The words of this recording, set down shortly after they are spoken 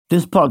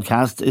This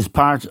podcast is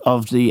part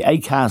of the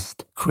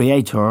Acast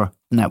Creator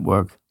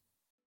Network.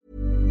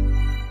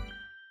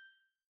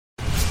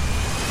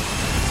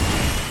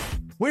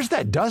 Where's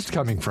that dust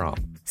coming from?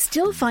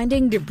 Still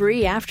finding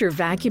debris after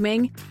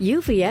vacuuming?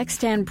 Eufy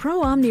X10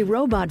 Pro Omni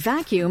Robot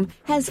Vacuum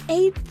has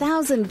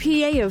 8,000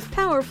 PA of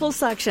powerful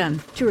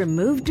suction to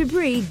remove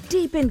debris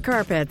deep in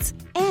carpets.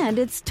 And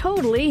it's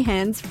totally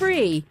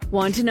hands-free.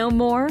 Want to know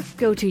more?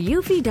 Go to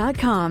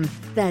eufy.com.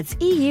 That's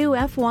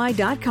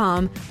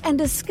EUFY.com and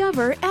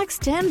discover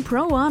X10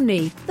 Pro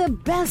Omni, the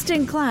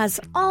best-in-class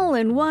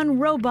all-in-one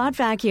robot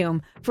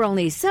vacuum for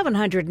only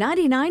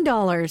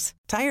 $799.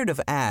 Tired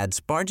of ads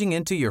barging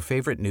into your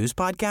favorite news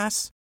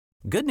podcasts?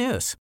 Good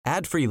news.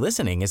 Ad-free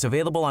listening is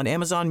available on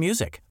Amazon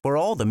Music for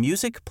all the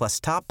music plus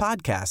top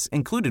podcasts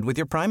included with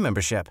your Prime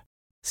membership.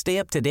 Stay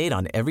up to date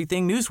on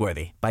everything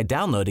newsworthy by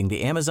downloading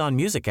the Amazon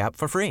Music app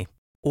for free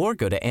or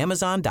go to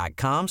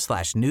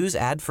amazon.com/news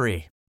ad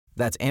free.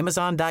 That's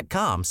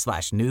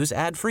amazon.com/news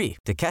ad free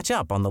to catch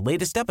up on the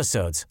latest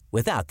episodes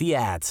without the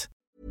ads.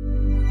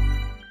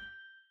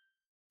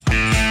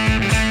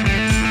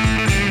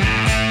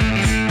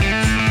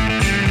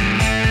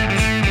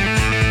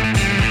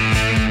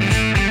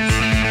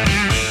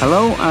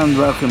 Hello and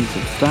welcome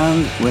to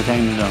Stand with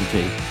Amy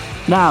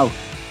Dunphy. Now,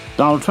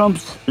 Donald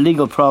Trump's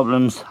legal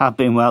problems have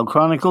been well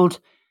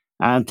chronicled,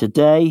 and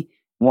today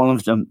one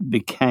of them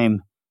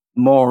became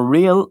more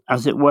real,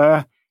 as it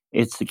were.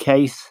 It's the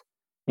case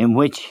in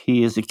which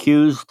he is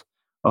accused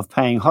of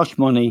paying hush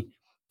money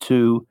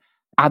to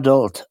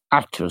adult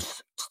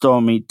actress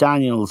Stormy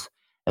Daniels.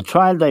 A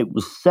trial date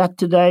was set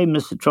today.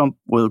 Mr. Trump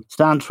will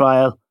stand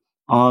trial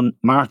on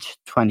March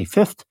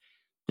 25th.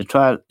 The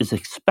trial is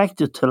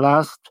expected to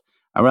last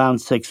around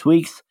 6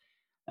 weeks.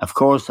 Of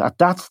course, at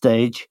that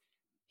stage,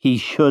 he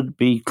should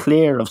be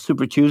clear of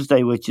Super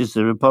Tuesday, which is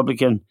the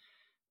Republican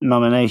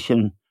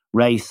nomination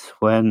race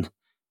when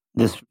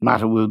this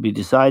matter will be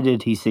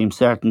decided. He seems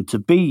certain to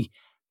be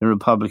the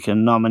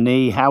Republican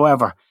nominee.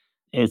 However,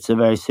 it's a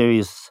very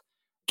serious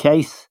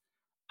case.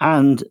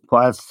 And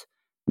whilst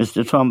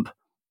Mr. Trump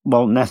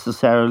won't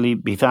necessarily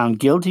be found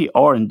guilty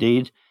or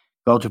indeed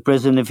go to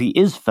prison if he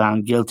is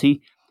found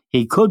guilty,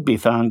 he could be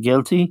found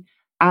guilty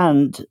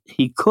and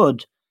he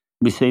could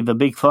receive a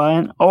big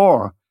fine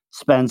or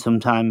spend some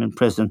time in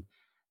prison.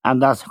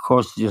 And that's, of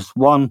course, just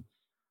one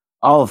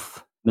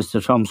of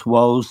Mr. Trump's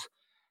woes.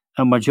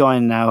 And we're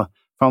joined now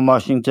from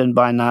Washington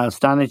by Niall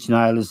Stanage.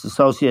 Niall is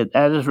associate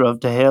editor of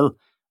The Hill,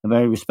 a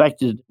very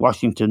respected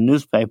Washington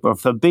newspaper,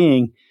 for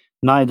being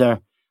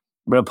neither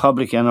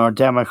Republican or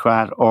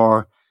Democrat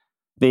or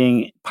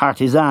being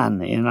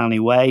partisan in any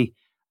way.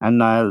 And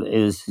Niall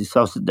is the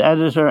associate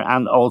editor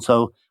and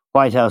also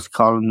White House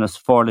columnist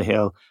for The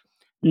Hill.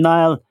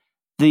 Niall,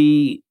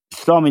 the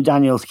Stormy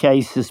Daniels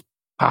case is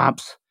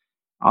perhaps,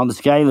 on the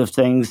scale of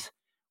things,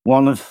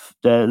 one of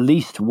the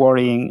least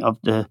worrying of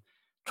the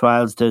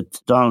trials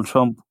that Donald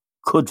Trump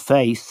could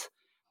face.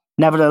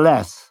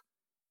 Nevertheless,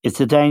 it's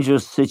a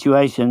dangerous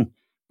situation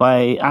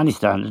by any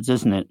standards,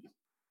 isn't it?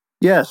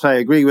 Yes, I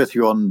agree with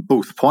you on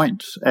both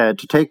points. To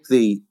take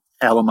the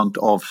element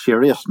of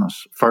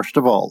seriousness, first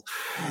of all,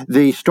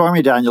 the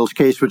Stormy Daniels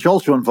case, which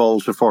also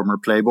involves a former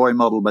Playboy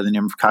model by the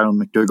name of Karen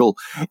McDougal,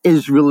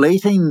 is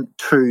relating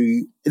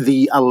to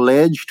the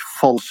alleged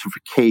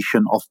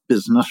falsification of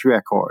business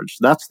records.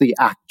 That's the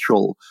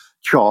actual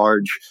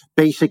charge.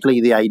 Basically,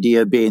 the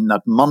idea being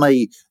that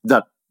money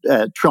that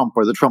Trump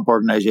or the Trump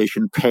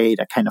organization paid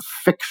a kind of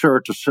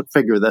fixer to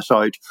figure this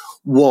out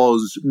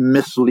was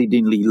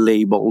misleadingly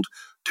labeled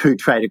to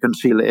try to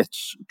conceal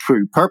its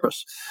true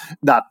purpose.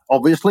 That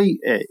obviously,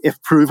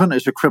 if proven,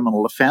 is a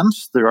criminal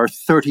offence. There are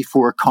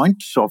 34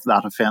 counts of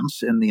that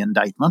offence in the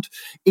indictment.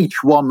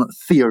 Each one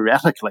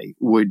theoretically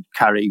would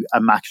carry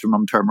a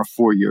maximum term of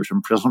 4 years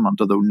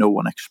imprisonment, although no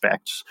one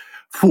expects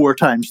 4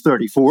 times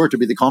 34 to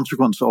be the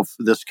consequence of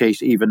this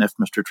case, even if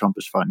Mr. Trump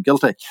is found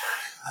guilty.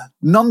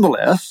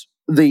 Nonetheless,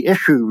 the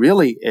issue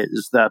really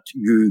is that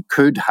you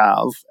could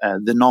have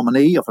the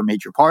nominee of a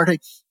major party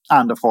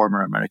and a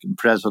former American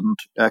president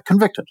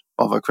convicted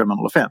of a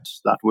criminal offence.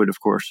 That would, of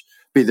course,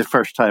 be the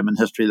first time in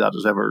history that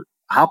has ever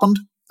happened,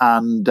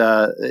 and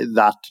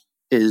that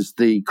is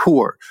the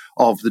core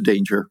of the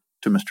danger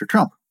to Mr.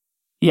 Trump.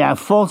 Yeah,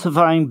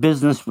 falsifying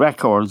business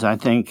records, I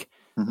think,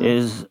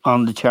 is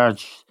on the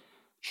charge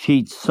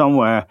sheet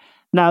somewhere.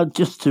 Now,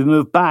 just to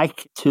move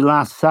back to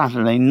last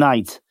Saturday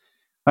night,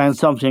 when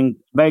something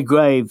very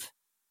grave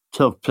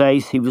took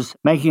place. He was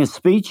making a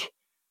speech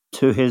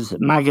to his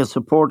MAGA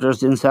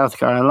supporters in South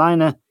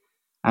Carolina,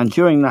 and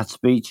during that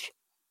speech,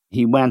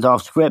 he went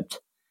off script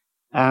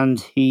and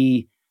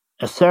he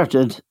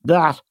asserted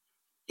that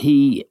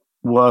he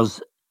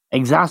was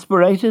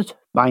exasperated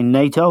by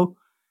NATO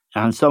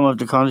and some of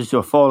the countries who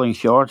are falling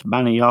short,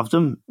 many of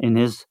them, in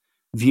his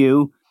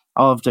view,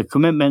 of the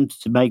commitment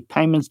to make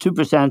payments.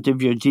 2%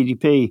 of your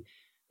GDP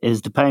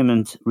is the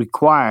payment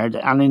required.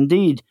 And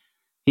indeed,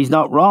 he's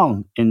not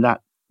wrong in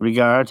that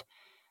regard.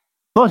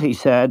 But he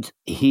said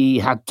he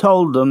had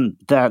told them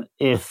that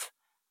if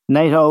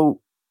NATO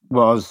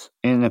was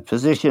in a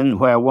position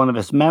where one of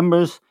its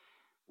members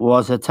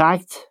was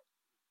attacked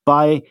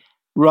by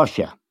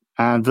Russia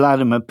and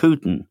Vladimir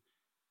Putin.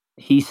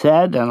 He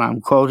said, and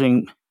I'm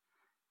quoting,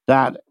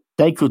 that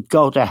they could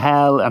go to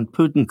hell and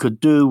Putin could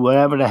do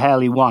whatever the hell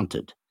he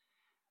wanted.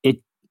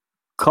 It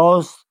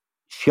caused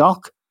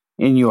shock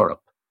in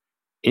Europe.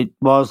 It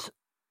was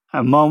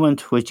a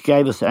moment which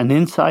gave us an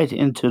insight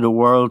into the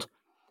world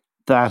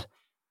that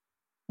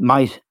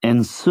might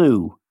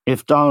ensue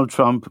if Donald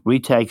Trump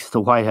retakes the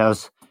White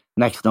House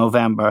next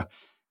November.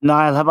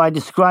 Niall, have I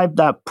described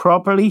that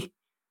properly?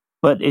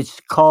 But it's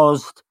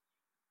caused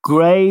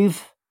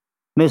grave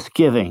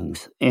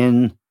misgivings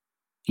in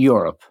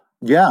Europe.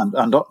 Yeah,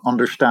 and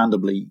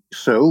understandably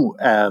so.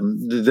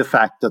 The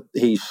fact that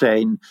he's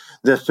saying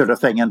this sort of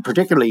thing, and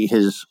particularly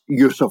his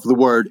use of the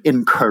word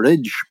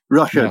encourage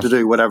Russia to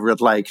do whatever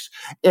it likes,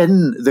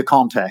 in the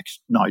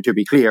context, now to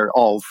be clear,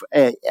 of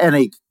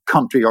any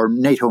country or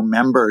NATO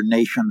member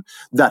nation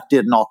that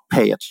did not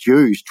pay its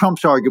dues.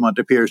 Trump's argument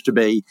appears to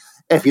be,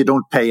 if you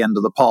don't pay into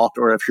the pot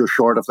or if you're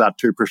short of that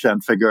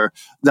 2% figure,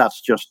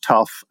 that's just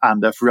tough.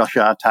 And if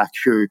Russia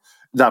attacks you,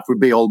 that would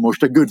be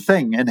almost a good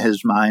thing in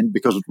his mind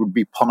because it would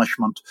be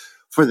punishment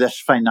for this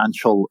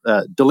financial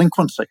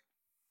delinquency.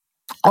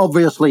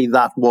 Obviously,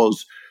 that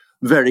was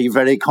very,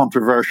 very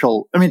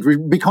controversial. I mean, it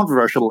would be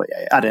controversial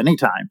at any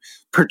time,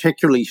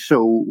 particularly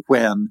so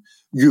when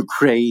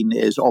Ukraine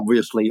is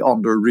obviously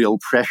under real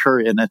pressure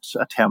in its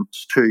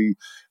attempts to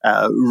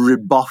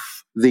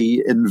rebuff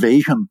the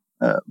invasion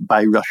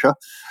by Russia.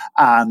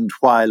 And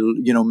while,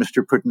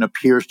 Mr. Putin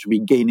appears to be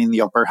gaining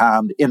the upper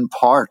hand in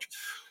part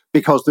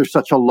because there's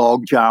such a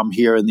logjam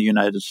here in the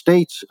United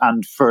States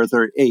and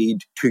further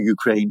aid to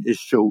Ukraine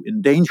is so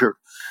in danger.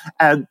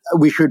 And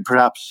we should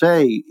perhaps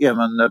say,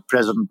 that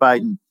President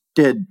Biden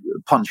did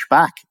punch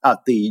back at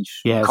these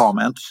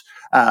comments,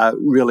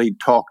 really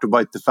talked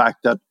about the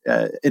fact that,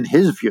 in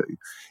his view,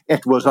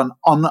 it was an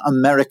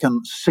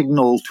un-American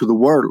signal to the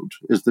world,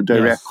 is the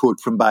direct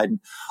quote from Biden,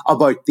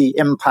 about the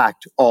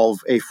impact of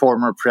a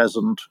former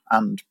president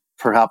and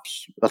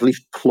perhaps at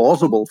least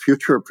plausible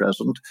future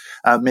president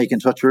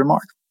making such a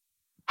remark.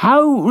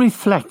 How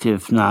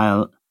reflective,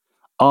 Niall,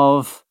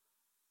 of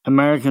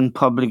American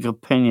public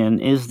opinion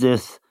is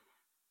this,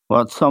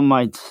 what some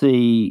might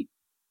see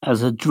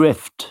as a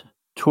drift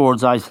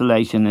towards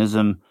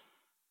isolationism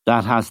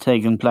that has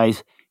taken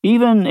place,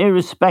 even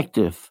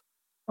irrespective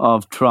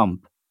of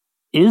Trump?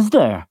 Is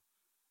there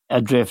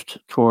a drift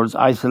towards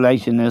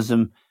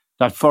isolationism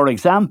that, for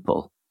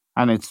example,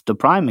 and it's the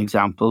prime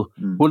example,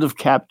 would have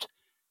kept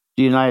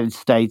the United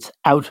States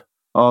out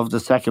of the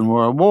Second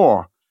World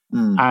War?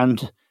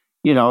 And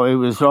it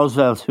was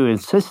Roosevelt who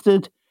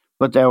insisted,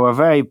 but there were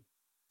very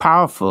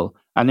powerful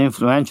and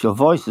influential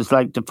voices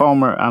like the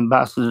former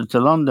ambassador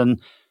to London,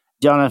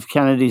 John F.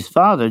 Kennedy's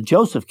father,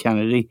 Joseph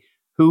Kennedy,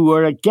 who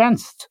were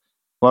against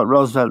what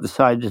Roosevelt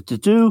decided to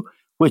do,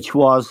 which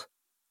was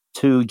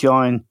to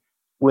join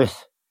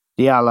with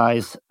the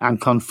Allies and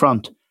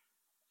confront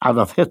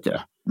Adolf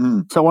Hitler.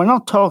 So we're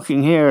not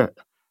talking here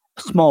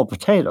small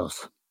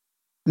potatoes.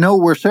 No,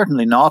 we're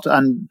certainly not.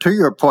 And to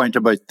your point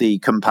about the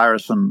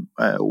comparison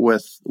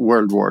with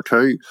World War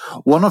II,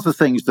 one of the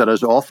things that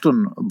is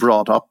often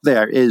brought up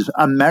there is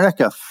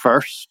America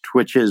First,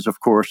 which is, of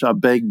course, a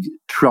big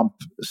Trump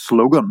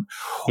slogan,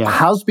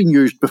 has been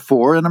used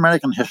before in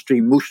American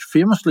history, most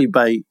famously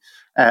by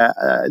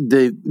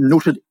the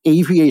noted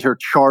aviator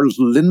Charles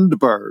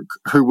Lindbergh,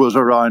 who was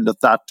around at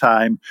that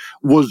time,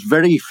 was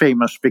very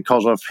famous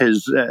because of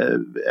his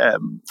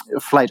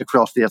flight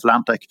across the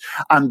Atlantic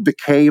and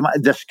became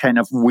this kind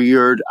of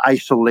weird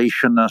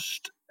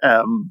isolationist,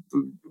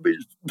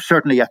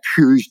 certainly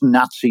accused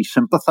Nazi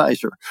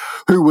sympathizer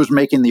who was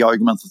making the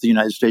argument that the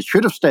United States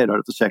should have stayed out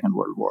of the Second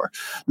World War.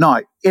 Now,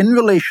 in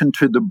relation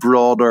to the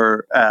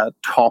broader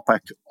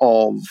topic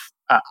of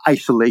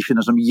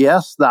isolationism,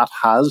 yes, that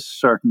has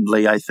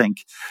certainly, I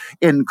think,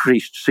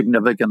 increased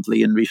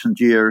significantly in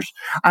recent years,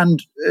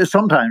 and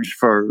sometimes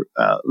for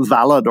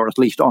valid or at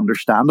least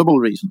understandable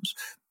reasons.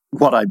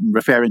 What I'm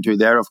referring to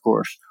there, of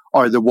course,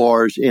 are the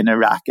wars in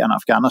Iraq and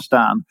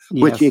Afghanistan,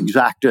 which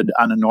exacted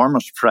an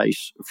enormous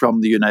price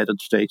from the United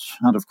States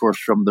and, of course,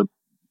 from the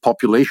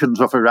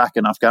populations of Iraq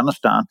and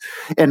Afghanistan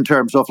in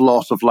terms of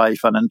loss of life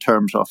and in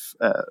terms of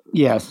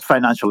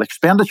financial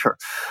expenditure.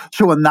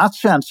 So in that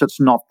sense, it's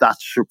not that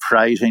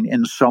surprising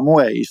in some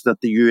ways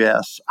that the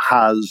US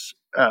has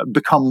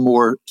become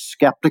more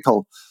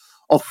skeptical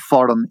of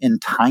foreign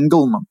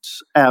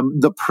entanglements.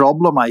 The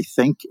problem, I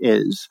think,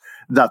 is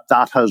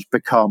that has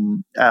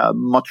become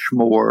much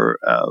more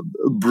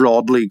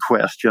broadly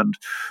questioned.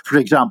 For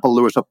example,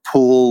 there was a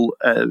poll,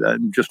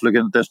 I'm just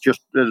looking at this, just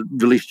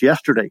released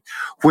yesterday,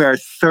 where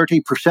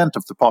 30%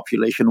 of the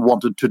population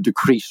wanted to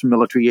decrease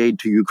military aid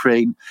to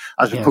Ukraine,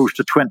 as opposed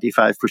to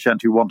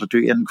 25% who wanted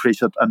to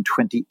increase it, and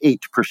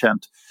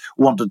 28%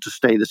 wanted to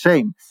stay the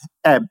same.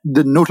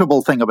 The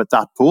notable thing about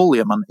that poll,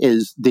 Eamon,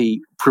 is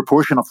the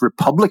proportion of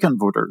Republican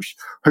voters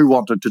who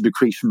wanted to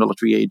decrease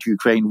military aid to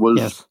Ukraine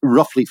was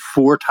roughly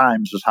 4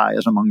 times as high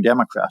as among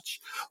Democrats.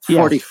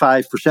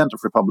 45%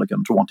 of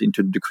Republicans wanting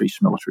to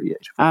decrease military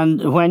aid.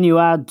 And when you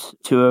add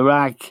to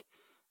Iraq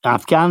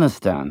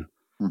Afghanistan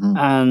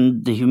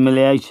and the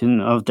humiliation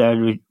of their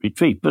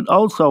retreat. But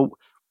also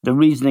the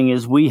reasoning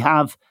is we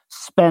have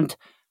spent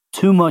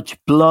too much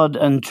blood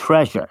and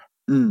treasure,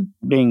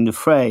 being the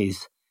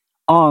phrase,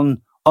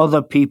 on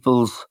other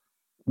people's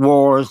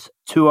wars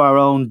to our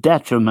own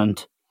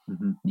detriment.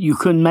 You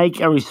can make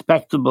a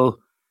respectable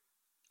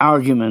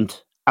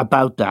argument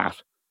about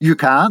that. You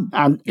can.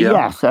 And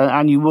yes,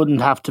 and you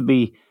wouldn't have to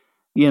be,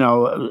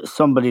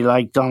 somebody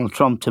like Donald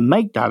Trump to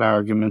make that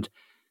argument.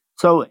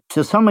 So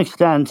to some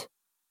extent,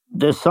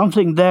 there's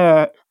something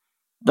there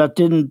that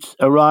didn't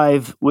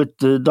arrive with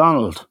the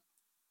Donald.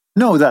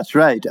 No, that's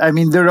right. I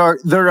mean, there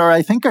are,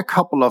 I think, a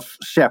couple of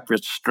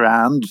separate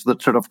strands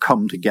that sort of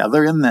come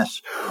together in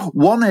this.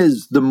 One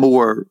is the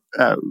more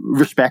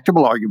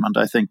respectable argument,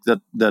 I think,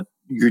 that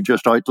you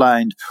just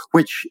outlined,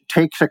 which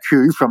takes a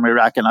cue from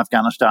Iraq and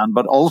Afghanistan,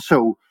 but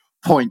also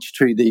points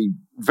to the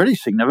very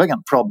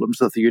significant problems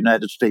that the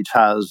United States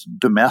has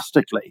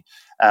domestically,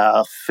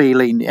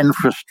 failing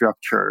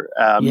infrastructure,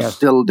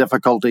 still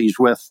difficulties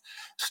with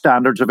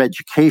standards of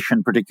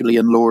education, particularly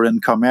in lower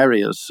income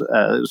areas,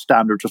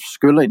 standards of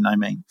schooling,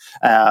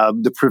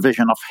 the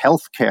provision of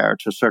healthcare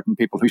to certain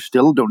people who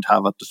still don't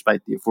have it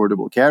despite the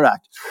Affordable Care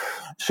Act.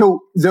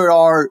 So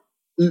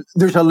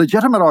there's a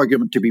legitimate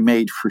argument to be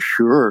made for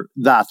sure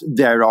that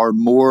there are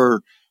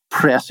more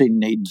pressing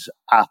needs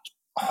at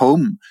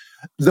home.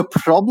 The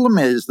problem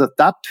is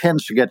that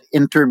tends to get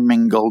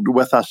intermingled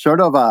with a sort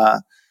of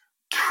a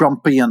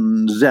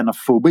Trumpian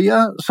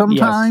xenophobia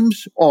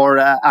sometimes, or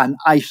an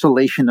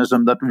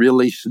isolationism that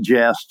really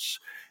suggests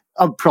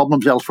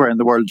problems elsewhere in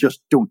the world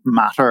just don't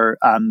matter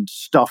and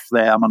stuff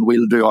them and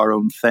we'll do our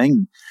own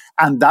thing.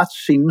 And that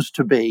seems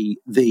to be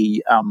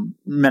the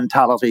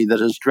mentality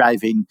that is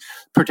driving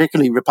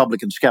particularly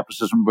Republican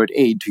skepticism about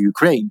aid to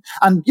Ukraine.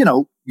 And,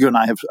 you and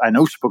I have, I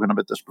know, spoken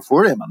about this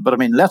before, Eamon, but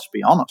let's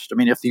be honest.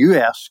 If the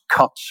US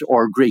cuts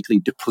or greatly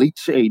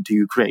depletes aid to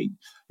Ukraine,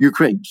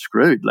 Ukraine's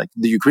screwed. Like,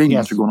 the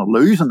Ukrainians are going to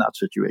lose in that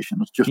situation.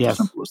 It's just as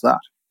simple as that.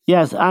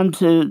 Yes, and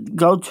to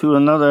go to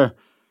another,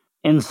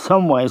 in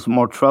some ways,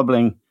 more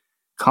troubling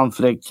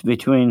conflict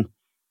between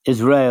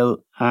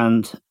Israel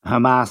and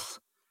Hamas.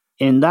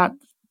 In that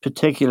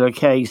particular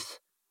case,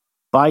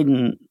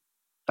 Biden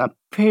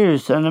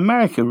appears, and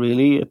America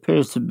really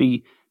appears to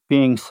be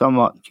being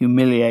somewhat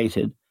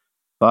humiliated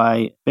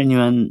by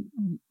Benjamin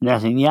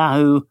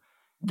Netanyahu.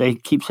 They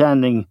keep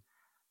sending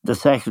the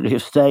Secretary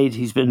of State.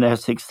 He's been there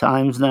 6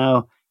 times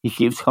now. He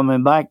keeps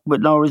coming back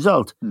with no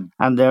result.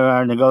 And there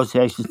are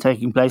negotiations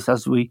taking place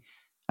as we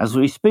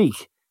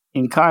speak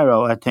in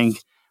Cairo, I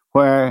think,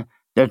 where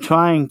they're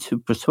trying to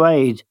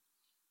persuade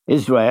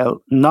Israel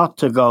not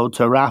to go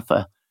to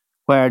Rafah,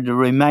 where the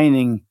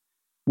remaining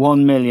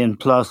 1 million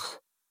plus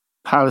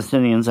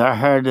Palestinians are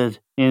herded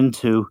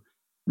into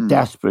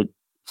desperate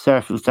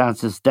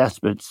circumstances,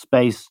 desperate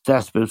space,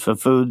 desperate for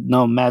food,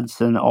 no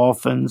medicine,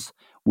 orphans,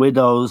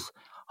 widows,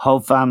 whole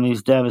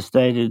families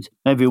devastated,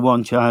 maybe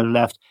one child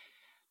left.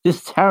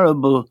 This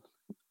terrible,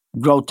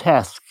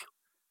 grotesque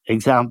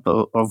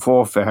example of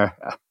warfare.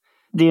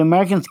 The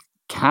Americans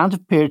can't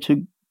appear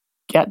to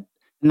get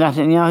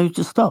Netanyahu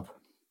to stop.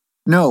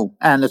 No,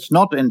 and it's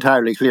not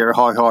entirely clear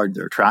how hard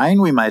they're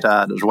trying, we might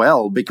add as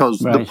well, because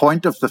the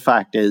point of the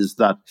fact is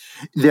that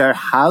there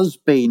has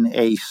been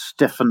a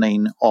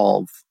stiffening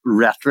of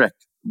rhetoric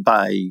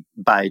by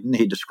Biden.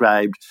 He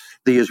described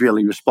the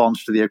Israeli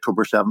response to the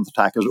October 7th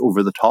attack as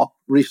over the top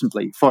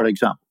recently, for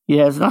example.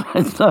 Yeah,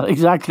 it's not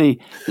exactly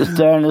the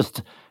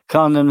sternest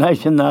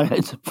condemnation now.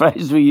 It's a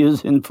phrase we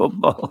use in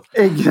football.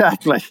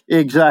 Exactly.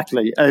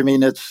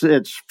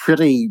 It's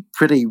pretty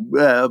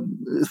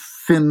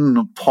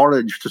thin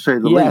porridge, to say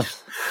the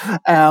least.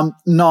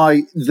 Now,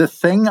 the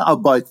thing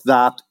about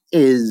that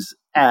is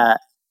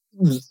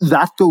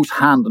that goes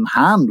hand in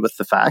hand with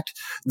the fact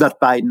that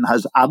Biden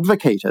has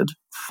advocated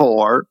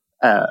for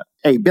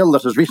a bill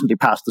that has recently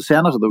passed the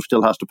Senate, although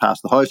still has to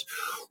pass the House,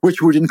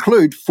 which would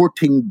include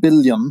 $14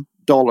 billion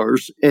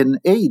in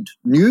aid,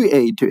 new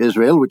aid to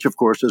Israel, which of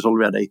course is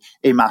already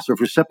a massive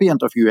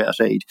recipient of US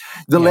aid.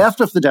 The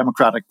left of the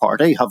Democratic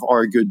Party have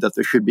argued that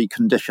there should be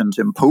conditions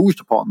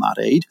imposed upon that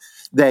aid.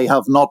 They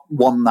have not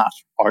won that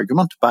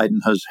argument.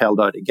 Biden has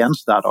held out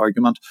against that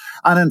argument.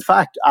 And in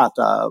fact, at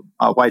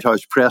a White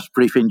House press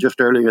briefing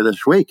just earlier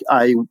this week,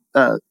 I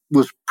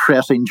was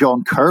pressing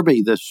John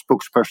Kirby, the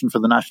spokesperson for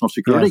the National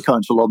Security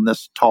Council, on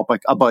this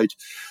topic about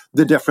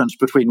the difference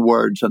between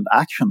words and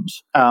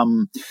actions.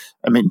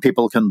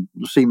 People can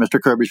see Mr.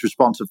 Kirby's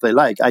response if they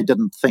like. I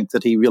didn't think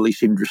that he really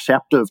seemed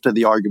receptive to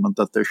the argument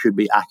that there should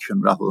be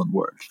action rather than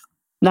words.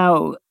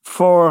 Now,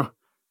 for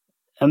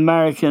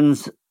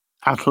Americans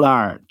at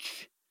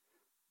large,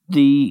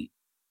 the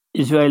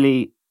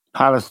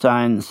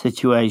Israeli-Palestine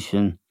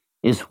situation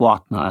is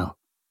what now?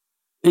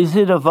 Is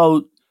it a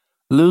vote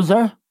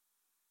loser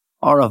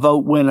or a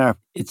vote winner?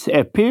 It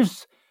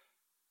appears,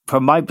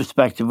 from my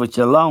perspective, which is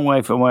a long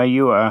way from where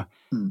you are,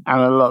 and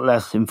a lot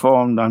less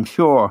informed, I'm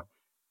sure,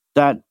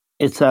 that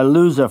it's a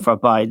loser for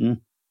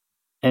Biden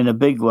in a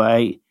big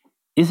way.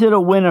 Is it a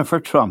winner for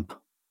Trump?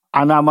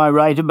 And am I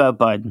right about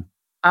Biden?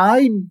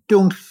 I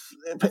don't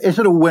is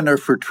it a winner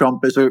for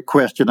Trump is a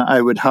question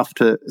I would have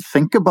to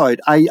think about.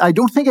 I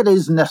don't think it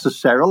is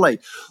necessarily,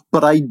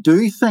 but I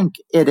do think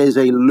it is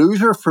a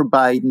loser for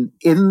Biden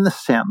in the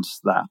sense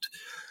that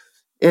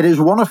it is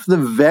one of the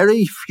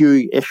very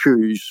few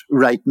issues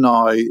right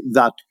now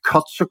that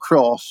cuts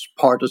across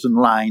partisan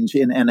lines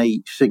in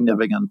any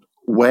significant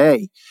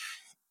way,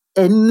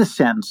 in the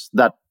sense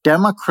that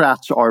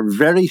Democrats are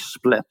very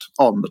split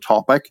on the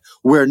topic.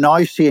 We're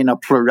now seeing a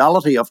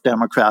plurality of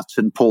Democrats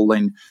in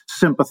polling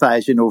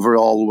sympathizing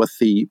overall with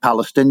the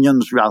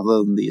Palestinians rather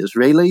than the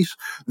Israelis.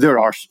 There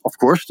are, of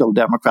course, still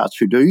Democrats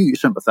who do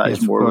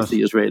sympathize more with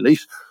the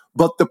Israelis.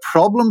 But the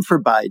problem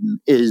for Biden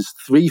is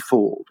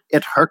threefold.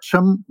 It hurts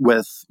him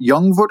with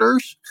young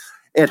voters.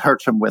 It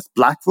hurts him with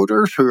black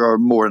voters who are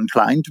more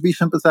inclined to be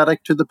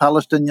sympathetic to the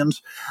Palestinians.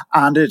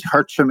 And it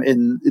hurts him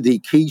in the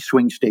key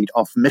swing state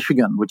of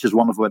Michigan, which is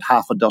one of about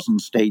half a dozen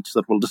states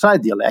that will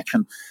decide the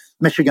election.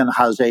 Michigan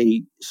has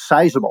a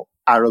sizable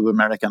Arab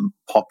American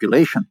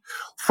population.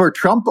 For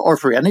Trump or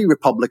for any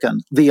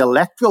Republican, the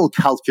electoral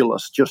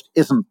calculus just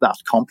isn't that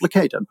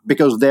complicated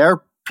because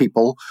their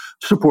people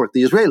support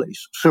the Israelis.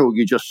 So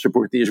you just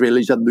support the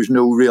Israelis and there's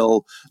no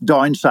real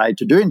downside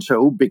to doing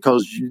so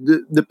because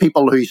the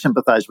people who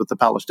sympathize with the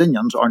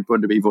Palestinians aren't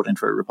going to be voting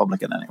for a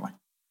Republican anyway.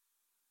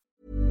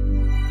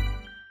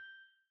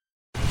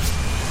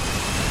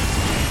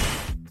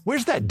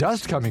 Where's that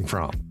dust coming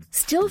from?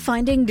 Still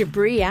finding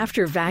debris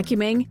after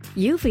vacuuming?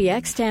 Eufy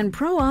X10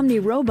 Pro Omni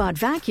Robot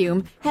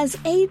Vacuum has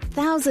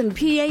 8,000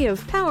 PA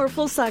of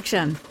powerful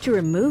suction to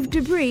remove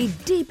debris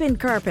deep in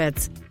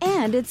carpets.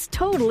 And it's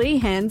totally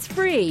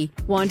hands-free.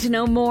 Want to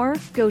know more?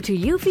 Go to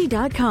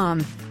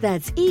eufy.com.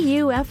 That's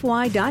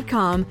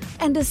EUFY.com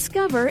and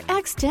discover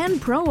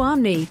X10 Pro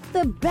Omni,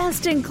 the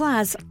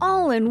best-in-class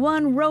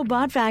all-in-one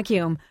robot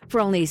vacuum for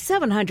only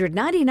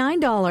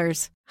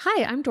 $799.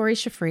 Hi, I'm Dory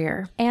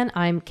Shafrir. And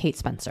I'm Kate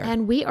Spencer.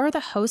 And we are the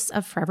hosts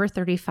of Forever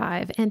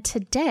 35. And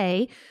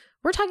today,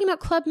 we're talking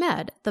about Club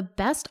Med, the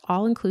best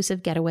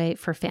all-inclusive getaway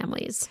for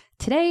families.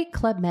 Today,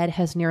 Club Med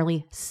has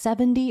nearly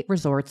 70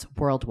 resorts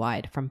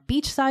worldwide, from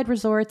beachside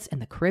resorts in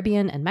the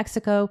Caribbean and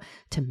Mexico,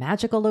 to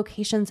magical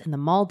locations in the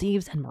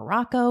Maldives and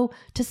Morocco,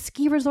 to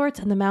ski resorts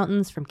in the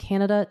mountains from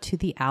Canada to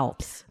the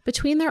Alps.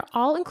 Between their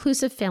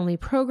all-inclusive family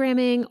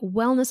programming,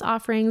 wellness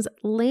offerings,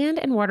 land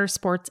and water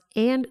sports,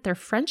 and their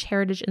French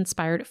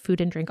heritage-inspired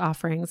food and drink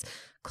offerings,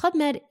 Club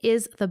Med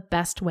is the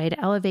best way to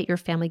elevate your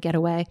family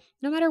getaway,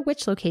 no matter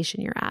which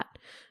location you're at.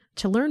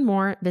 To learn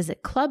more,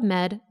 visit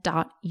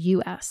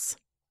clubmed.us.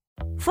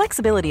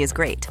 Flexibility is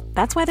great.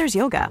 That's why there's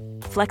yoga.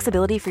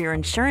 Flexibility for your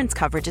insurance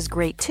coverage is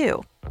great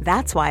too.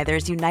 That's why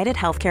there's United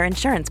Healthcare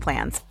Insurance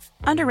Plans.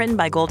 Underwritten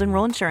by Golden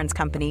Rule Insurance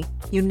Company,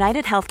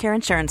 United Healthcare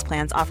Insurance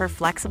Plans offer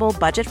flexible,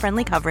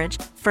 budget-friendly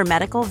coverage for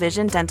medical,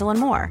 vision, dental, and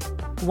more.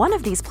 One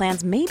of these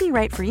plans may be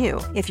right for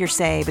you if you're,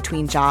 say,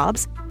 between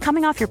jobs,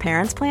 coming off your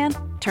parents' plan,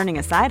 turning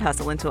a side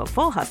hustle into a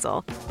full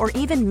hustle, or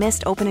even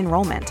missed open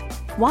enrollment.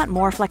 Want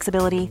more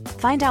flexibility?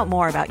 Find out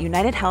more about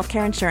United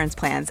Healthcare Insurance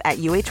Plans at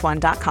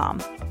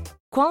uh1.com.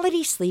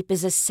 Quality sleep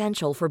is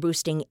essential for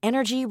boosting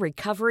energy,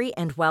 recovery,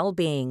 and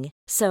well-being.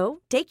 So,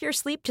 take your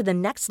sleep to the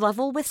next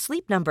level with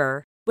Sleep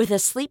Number. With a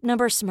Sleep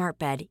Number smart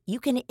bed, you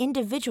can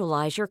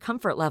individualize your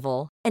comfort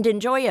level and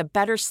enjoy a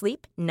better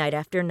sleep night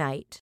after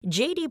night.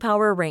 J.D.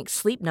 Power ranks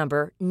Sleep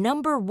Number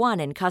number 1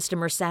 in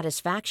customer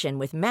satisfaction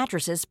with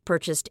mattresses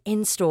purchased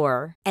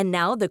in-store. And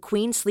now the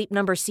Queen Sleep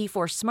Number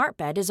C4 smart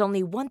bed is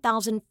only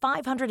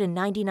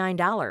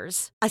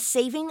 $1,599, a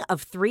saving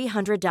of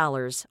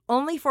 $300,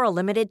 only for a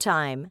limited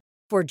time.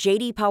 For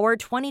J.D. Power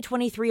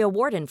 2023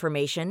 award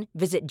information,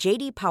 visit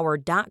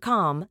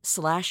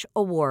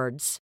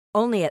jdpower.com/awards.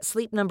 Only at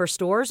Sleep Number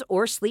stores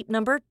or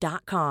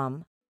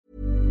sleepnumber.com.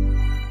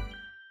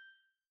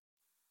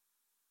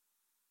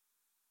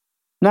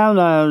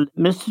 Now,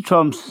 Mr.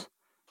 Trump's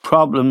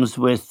problems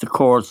with the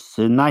courts,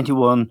 the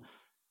 91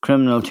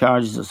 criminal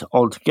charges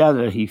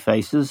altogether he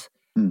faces,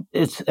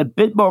 it's a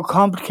bit more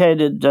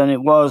complicated than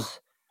it was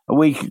a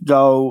week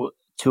ago,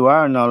 to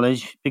our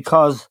knowledge,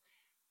 because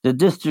the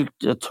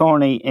district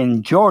attorney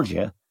in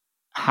Georgia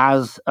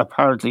has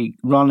apparently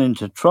run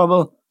into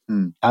trouble.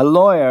 A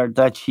lawyer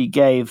that she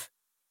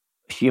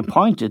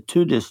appointed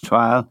to this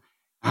trial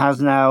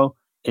has now,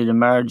 it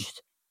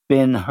emerged,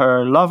 been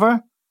her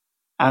lover,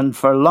 and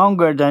for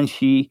longer than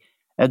she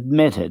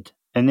admitted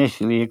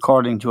initially,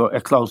 according to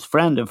a close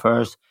friend of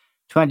hers.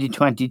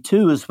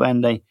 2022 is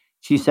when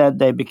she said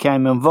they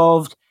became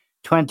involved.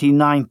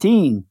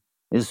 2019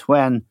 is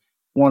when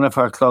one of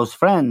her close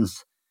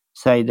friends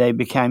say they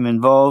became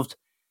involved,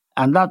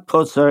 and that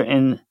puts her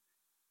in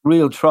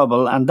real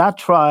trouble. And that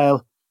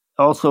trial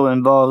also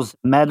involves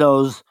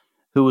Meadows,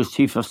 who was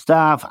chief of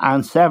staff,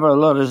 and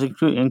several others,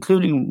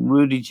 including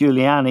Rudy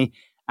Giuliani,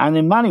 and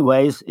in many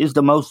ways is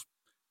the most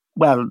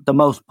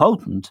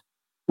potent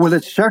Well,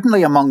 it's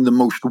certainly among the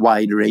most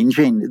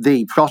wide-ranging.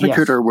 The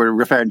prosecutor we're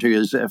referring to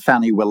is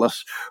Fani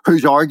Willis,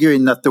 who's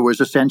arguing that there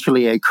was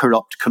essentially a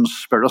corrupt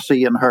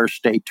conspiracy in her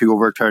state to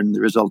overturn the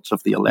results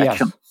of the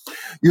election. Yes.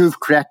 You've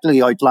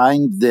correctly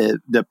outlined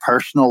the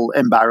personal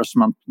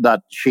embarrassment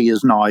that she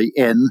is now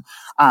in.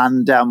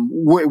 And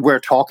we're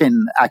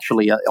talking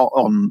actually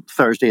on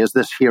Thursday as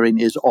this hearing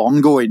is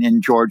ongoing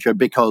in Georgia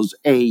because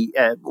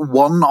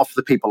one of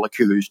the people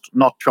accused,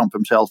 not Trump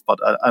himself, but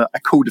a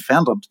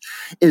co-defendant,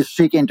 is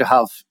seeking to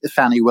have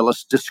Fani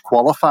Willis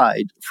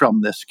disqualified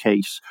from this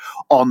case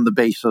on the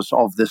basis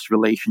of this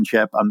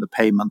relationship and the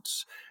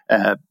payments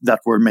that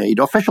were made,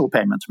 official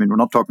payments. I mean, we're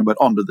not talking about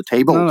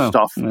under-the-table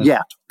stuff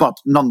yet, but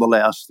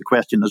nonetheless, the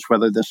question is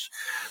whether this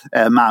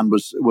man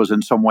was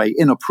in some way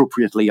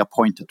inappropriately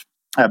appointed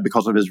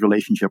because of his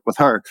relationship with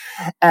her.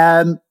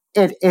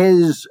 It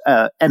is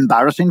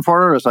embarrassing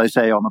for her, as I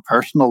say, on a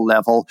personal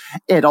level.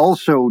 It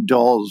also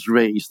does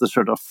raise the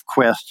sort of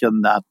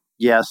question that,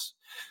 yes,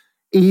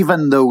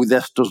 even though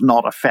this does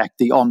not affect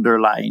the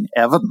underlying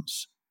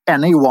evidence,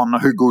 anyone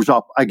who goes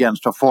up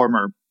against a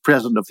former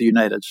President of the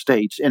United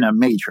States in a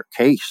major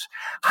case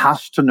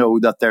has to know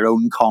that their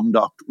own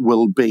conduct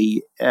will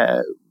be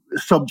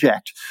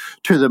subject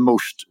to the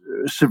most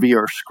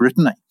severe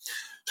scrutiny.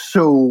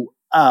 So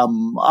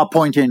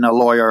appointing a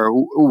lawyer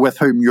with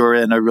whom you're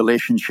in a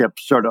relationship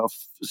sort of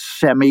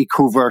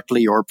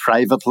semi-covertly or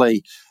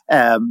privately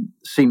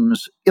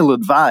seems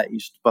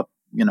ill-advised, but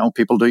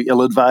people do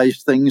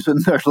ill-advised things in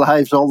their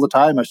lives all the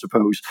time, I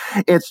suppose.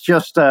 It's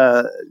just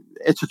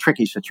it's a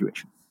tricky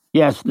situation.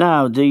 Yes.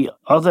 Now, the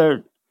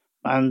other,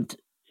 and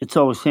it's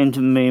always seemed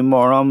to me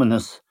more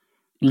ominous,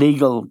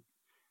 legal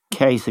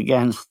case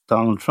against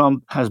Donald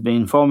Trump has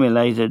been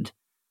formulated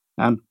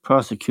and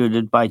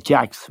prosecuted by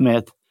Jack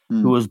Smith,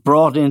 who was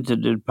brought into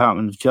the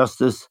Department of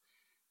Justice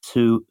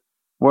to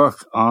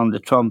work on the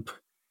Trump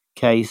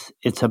case.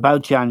 It's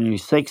about January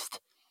 6th.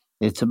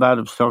 It's about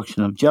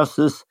obstruction of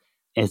justice.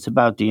 It's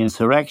about the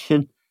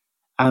insurrection.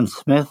 And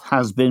Smith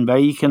has been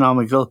very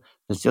economical.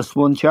 There's just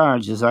one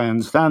charge, as I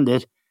understand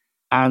it.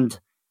 And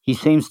he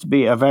seems to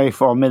be a very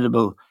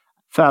formidable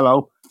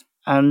fellow.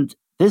 And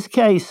this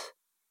case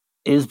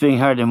is being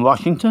heard in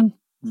Washington.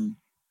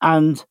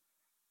 And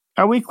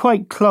are we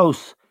quite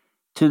close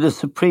to the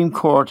Supreme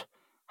Court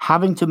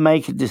having to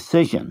make a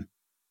decision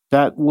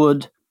that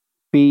would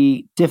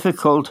be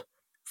difficult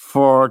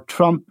for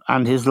Trump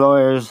and his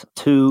lawyers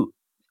to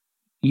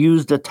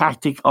use the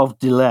tactic of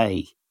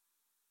delay?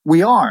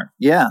 We are,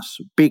 yes,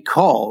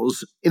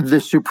 because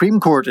the Supreme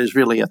Court is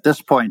really at this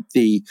point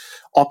the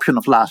option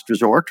of last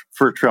resort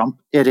for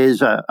Trump. It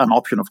is an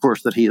option, of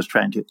course, that he is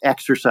trying to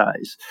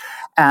exercise.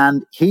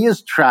 And he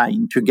is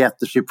trying to get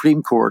the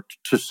Supreme Court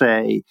to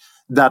say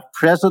that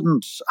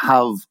presidents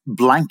have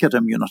blanket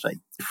immunity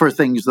for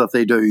things that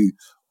they do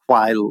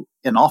while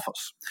in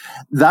office.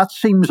 That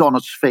seems on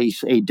its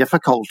face a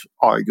difficult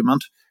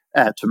argument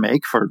to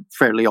make for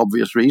fairly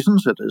obvious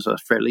reasons. It is a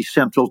fairly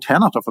central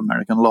tenet of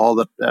American law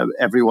that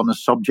everyone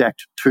is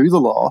subject to the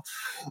law.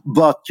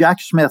 But Jack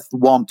Smith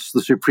wants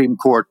the Supreme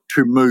Court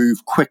to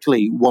move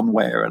quickly one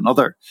way or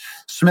another.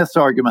 Smith's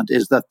argument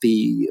is that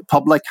the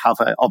public have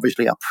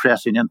obviously a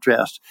pressing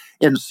interest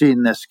in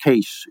seeing this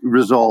case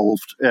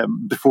resolved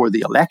before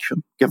the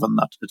election, given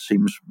that it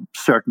seems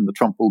certain that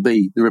Trump will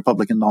be the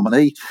Republican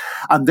nominee.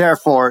 And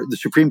therefore, the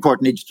Supreme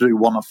Court needs to do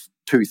one of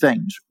two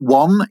things.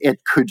 One,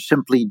 it could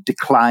simply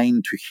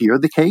decline to hear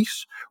the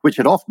case, which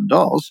it often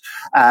does,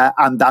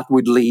 and that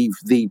would leave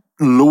the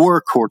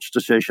lower court's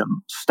decision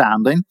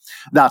standing.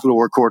 That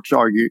lower court's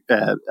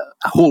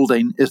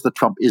holding is that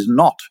Trump is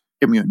not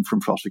immune from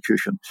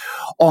prosecution.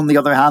 On the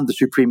other hand, the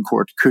Supreme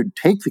Court could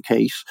take the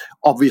case.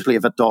 Obviously,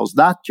 if it does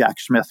that, Jack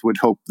Smith would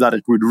hope that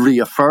it would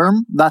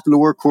reaffirm that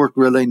lower court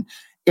ruling.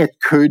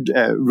 It could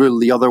rule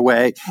the other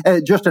way.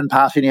 Just in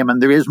passing him,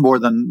 and there is more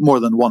than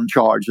one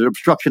charge: the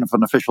obstruction of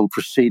an official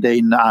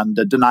proceeding and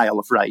denial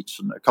of rights,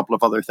 and a couple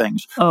of other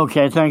things.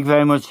 Okay, thank you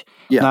very much.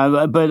 Yeah,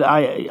 now, but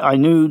I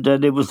knew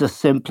that it was a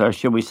simpler,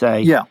 shall we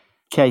say,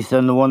 case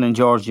than the one in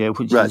Georgia,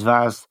 which is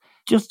vast.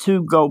 Just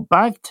to go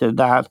back to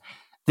that,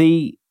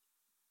 the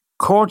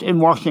court in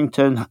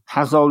Washington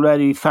has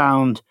already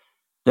found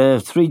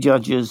the 3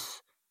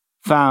 judges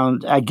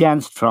found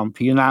against Trump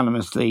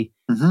unanimously.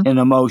 In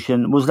a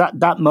motion. Was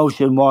that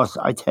motion was,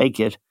 I take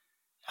it,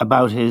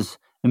 about his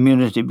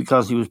immunity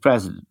because he was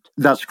president?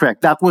 That's correct.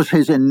 That was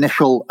his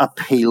initial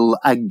appeal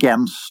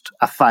against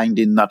a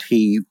finding that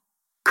he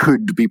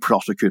could be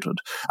prosecuted.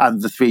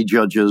 And the 3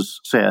 judges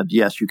said,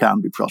 yes, you can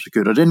be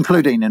prosecuted,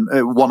 including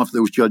one of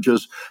those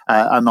judges,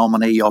 a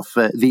nominee of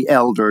the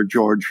elder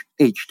George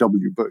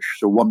H.W. Bush.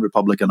 So 1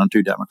 Republican and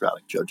 2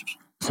 Democratic judges.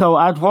 So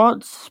at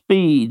what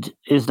speed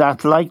is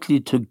that likely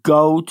to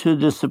go to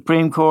the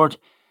Supreme Court?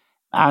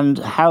 And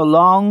how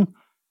long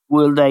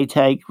will they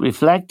take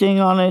reflecting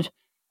on it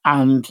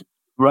and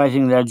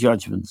writing their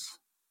judgments?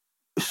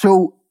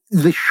 So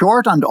the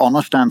short and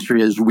honest answer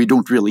is we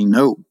don't really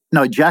know.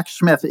 Now, Jack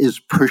Smith is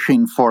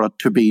pushing for it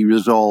to be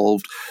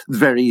resolved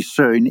very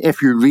soon.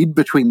 If you read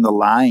between the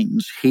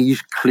lines,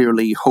 he's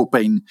clearly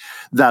hoping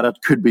that it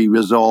could be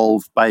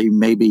resolved by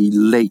maybe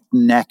late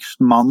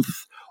next month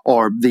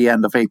or the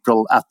end of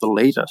April at the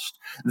latest.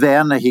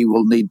 Then he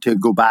will need to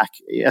go back,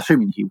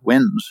 assuming he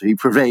wins, he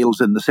prevails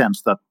in the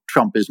sense that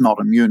Trump is not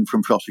immune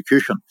from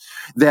prosecution.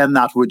 Then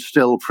that would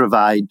still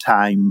provide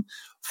time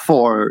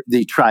for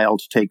the trial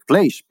to take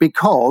place,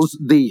 because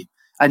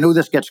I know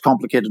this gets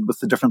complicated with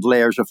the different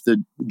layers of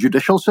the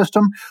judicial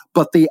system,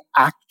 but the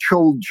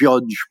actual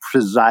judge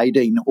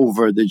presiding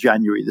over the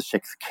January the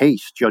 6th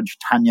case, Judge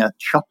Tanya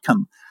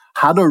Chutkan,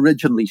 had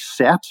originally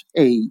set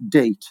a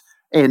date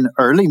in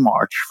early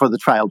March for the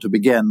trial to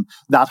begin.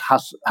 That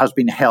has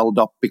been held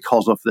up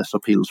because of this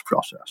appeals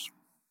process.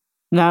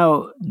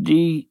 Now,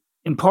 the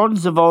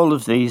importance of all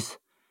of these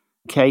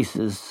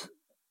cases,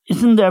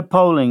 isn't there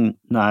polling,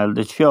 Niall,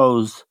 that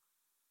shows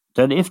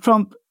that if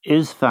Trump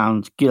is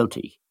found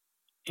guilty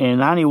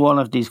in any one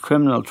of these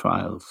criminal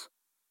trials,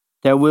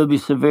 there will be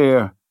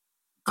severe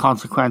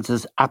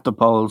consequences at the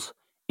polls,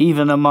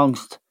 even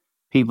amongst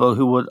people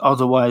who would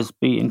otherwise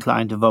be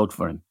inclined to vote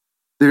for him?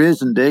 There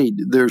is indeed.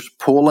 There's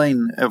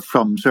polling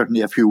from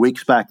certainly a few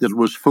weeks back that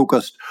was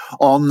focused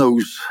on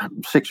those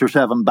 6 or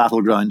 7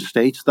 battleground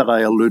states that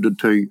I alluded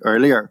to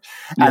earlier.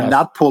 Yes. And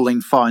that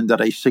polling found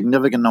that a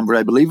significant number,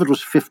 I believe it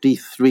was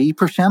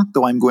 53%,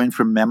 though I'm going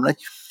from memory,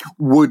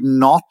 would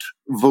not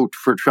vote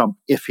for Trump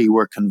if he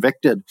were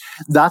convicted.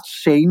 That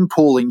same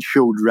polling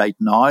showed right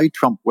now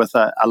Trump with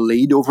a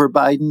lead over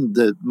Biden,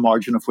 the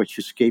margin of which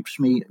escapes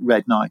me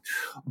right now.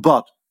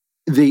 But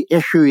the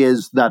issue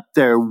is that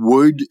there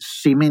would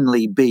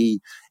seemingly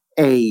be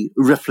a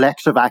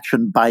reflexive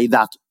action by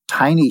that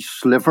tiny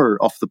sliver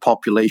of the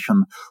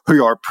population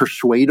who are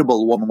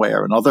persuadable one way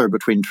or another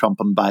between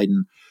Trump and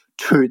Biden,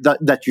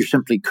 that you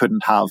simply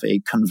couldn't have a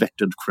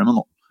convicted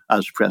criminal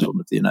as president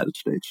of the United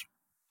States.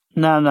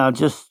 Now,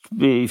 just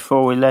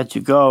before we let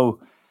you go,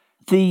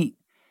 the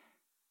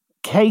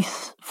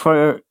case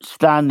for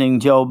standing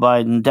Joe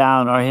Biden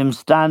down, or him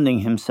standing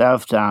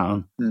himself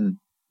down,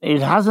 it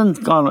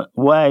hasn't gone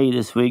away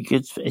this week.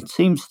 It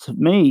seems to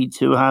me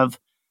to have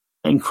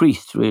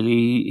increased,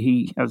 really.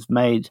 He has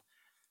made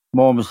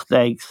more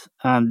mistakes.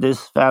 And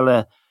this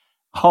fella,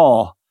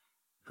 Haw,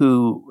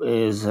 who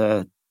is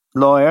a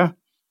lawyer,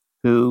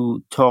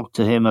 who talked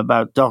to him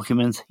about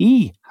documents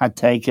he had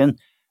taken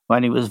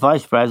when he was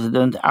vice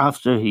president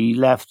after he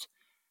left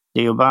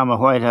the Obama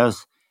White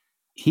House,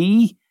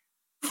 he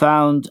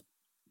found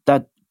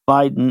that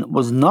Biden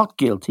was not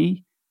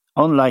guilty.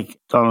 Unlike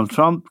Donald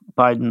Trump,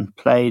 Biden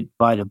played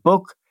by the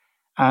book,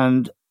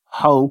 and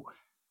Ho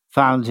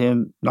found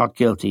him not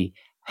guilty.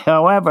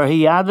 However,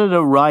 he added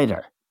a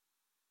rider,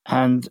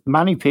 and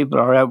many people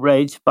are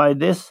outraged by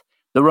this.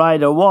 The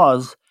rider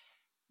was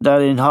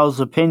that, in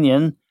Ho's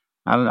opinion,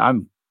 and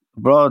I'm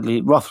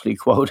roughly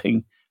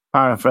quoting,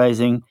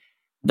 paraphrasing,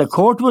 the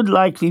court would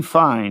likely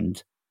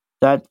find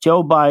that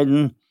Joe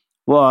Biden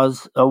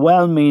was a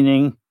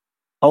well-meaning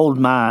old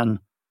man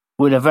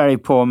with a very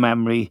poor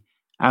memory,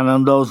 and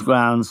on those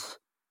grounds,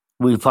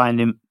 we'll find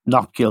him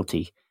not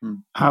guilty.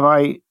 Have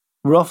I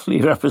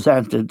roughly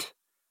represented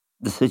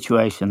the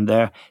situation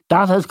there?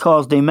 That has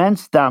caused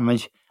immense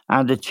damage,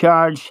 and the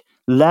charge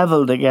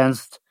levelled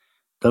against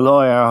the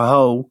lawyer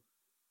Ho,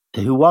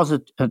 who was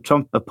a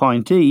Trump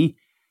appointee,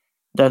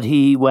 that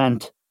he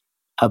went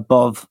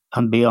above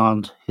and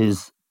beyond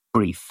his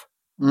brief.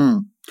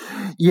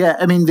 Yeah,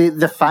 I mean,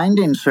 the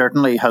finding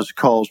certainly has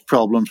caused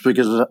problems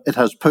because it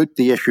has put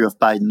the issue of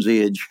Biden's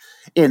age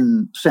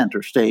in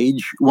center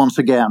stage once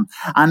again.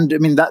 And I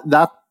mean,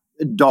 that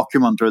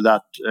document or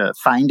that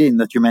finding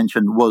that you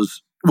mentioned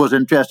was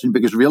interesting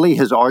because really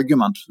his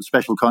argument, the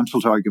special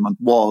counsel's argument,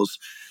 was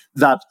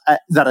that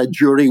a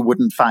jury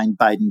wouldn't find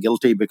Biden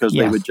guilty because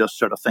they would just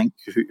sort of think,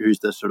 who's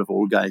this sort of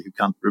old guy who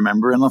can't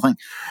remember anything?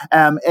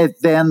 It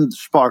then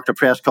sparked a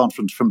press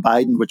conference from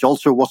Biden, which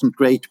also wasn't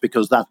great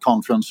because that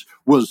conference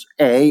was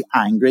A,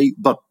 angry,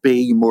 but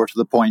B, more to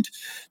the point,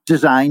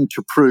 designed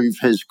to prove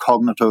his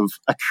cognitive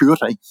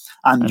acuity.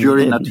 And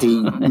during it,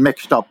 he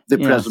mixed up the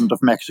president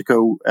of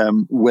Mexico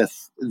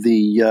with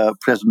the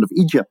president of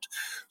Egypt.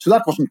 So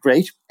that wasn't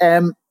great.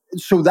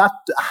 So that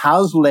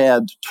has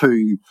led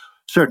to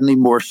certainly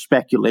more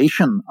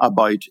speculation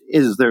about,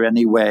 is there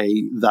any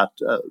way that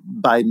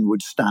Biden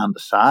would stand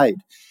aside?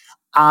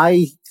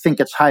 I think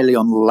it's highly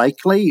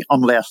unlikely,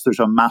 unless there's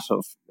a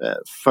massive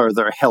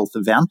further health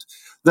event,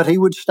 that he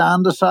would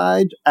stand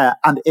aside.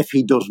 And if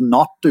he does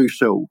not do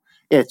so,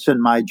 it's,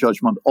 in my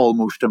judgment,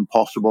 almost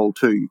impossible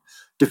to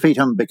defeat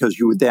him because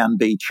you would then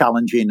be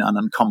challenging an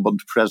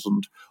incumbent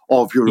president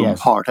of your own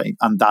party.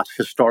 And that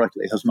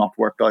historically has not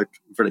worked out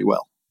very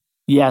well.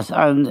 Yes,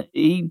 and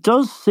he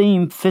does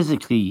seem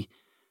physically,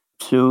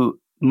 to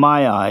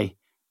my eye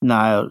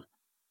now,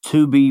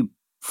 to be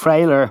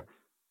frailer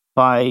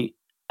by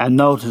a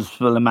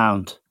noticeable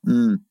amount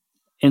in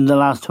the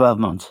last 12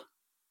 months.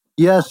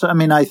 Yes, I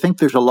mean, I think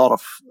there's a lot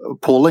of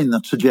polling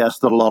that suggests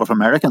that a lot of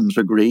Americans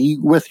agree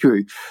with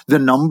you. The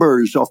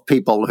numbers of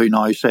people who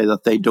now say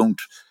that they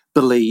don't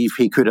believe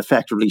he could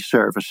effectively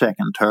serve a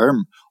second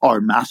term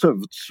are massive.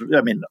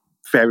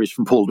 Varies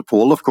from poll to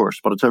poll, of course,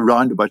 but it's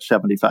around about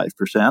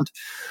 75%.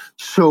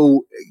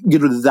 So,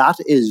 that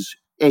is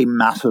a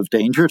massive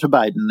danger to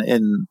Biden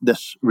in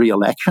this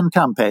re-election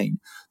campaign,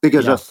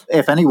 because Yes.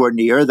 if anywhere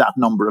near that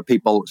number of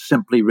people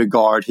simply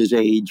regard his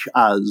age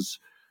as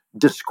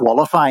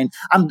disqualifying,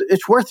 and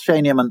it's worth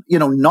saying, Eamon,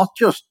 not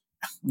just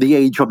the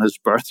age on his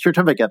birth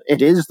certificate,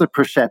 it is the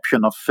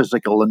perception of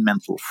physical and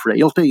mental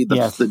frailty that's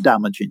Yes. the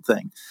damaging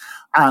thing.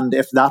 And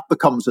if that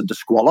becomes a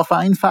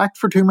disqualifying fact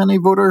for too many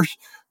voters,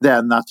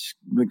 then that's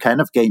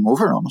kind of game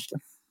over, honestly.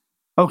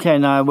 Okay,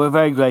 now we're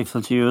very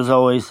grateful to you, as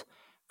always,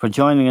 for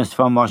joining us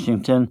from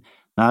Washington.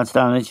 Niall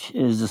Stanage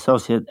is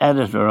Associate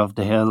Editor of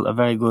The Hill, a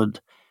very good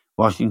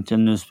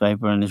Washington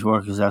newspaper, and his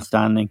work is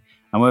outstanding.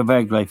 And we're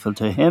very grateful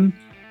to him,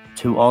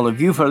 to all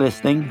of you for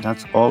listening.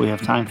 That's all we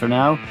have time for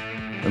now.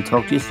 We'll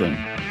talk to you soon.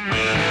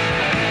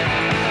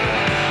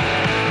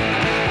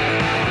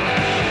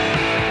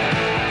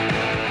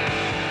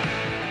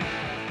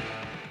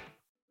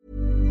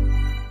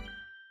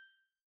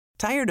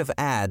 Tired of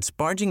ads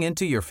barging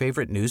into your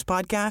favorite news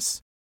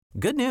podcasts?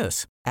 Good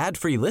news.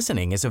 Ad-free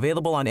listening is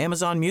available on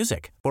Amazon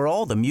Music for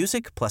all the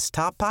music plus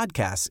top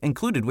podcasts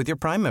included with your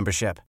Prime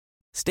membership.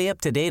 Stay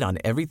up to date on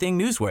everything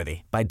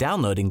newsworthy by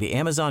downloading the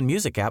Amazon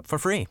Music app for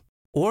free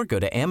or go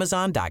to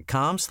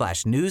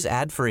amazon.com/news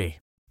ad free.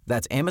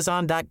 That's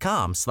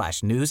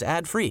amazon.com/news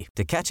ad free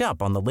to catch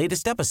up on the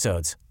latest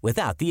episodes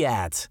without the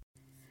ads.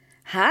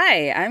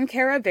 Hi, I'm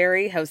Kara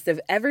Berry, host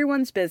of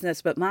Everyone's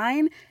Business But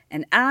Mine,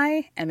 and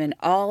I am an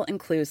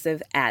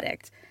all-inclusive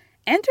addict.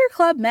 Enter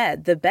Club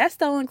Med, the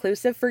best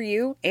all-inclusive for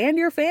you and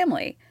your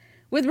family.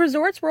 With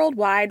resorts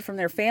worldwide, from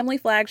their family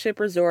flagship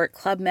resort,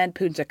 Club Med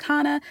Punta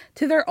Cana,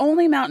 to their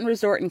only mountain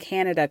resort in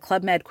Canada,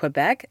 Club Med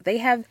Quebec, they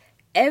have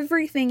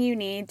everything you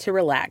need to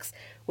relax.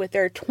 With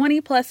their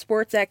 20-plus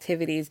sports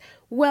activities,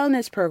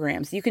 wellness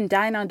programs, you can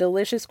dine on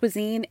delicious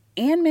cuisine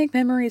and make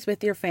memories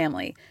with your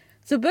family.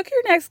 So book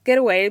your next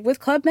getaway with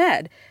Club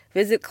Med.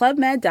 Visit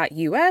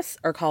clubmed.us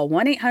or call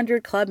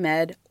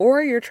 1-800-CLUB-MED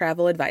or your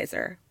travel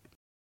advisor.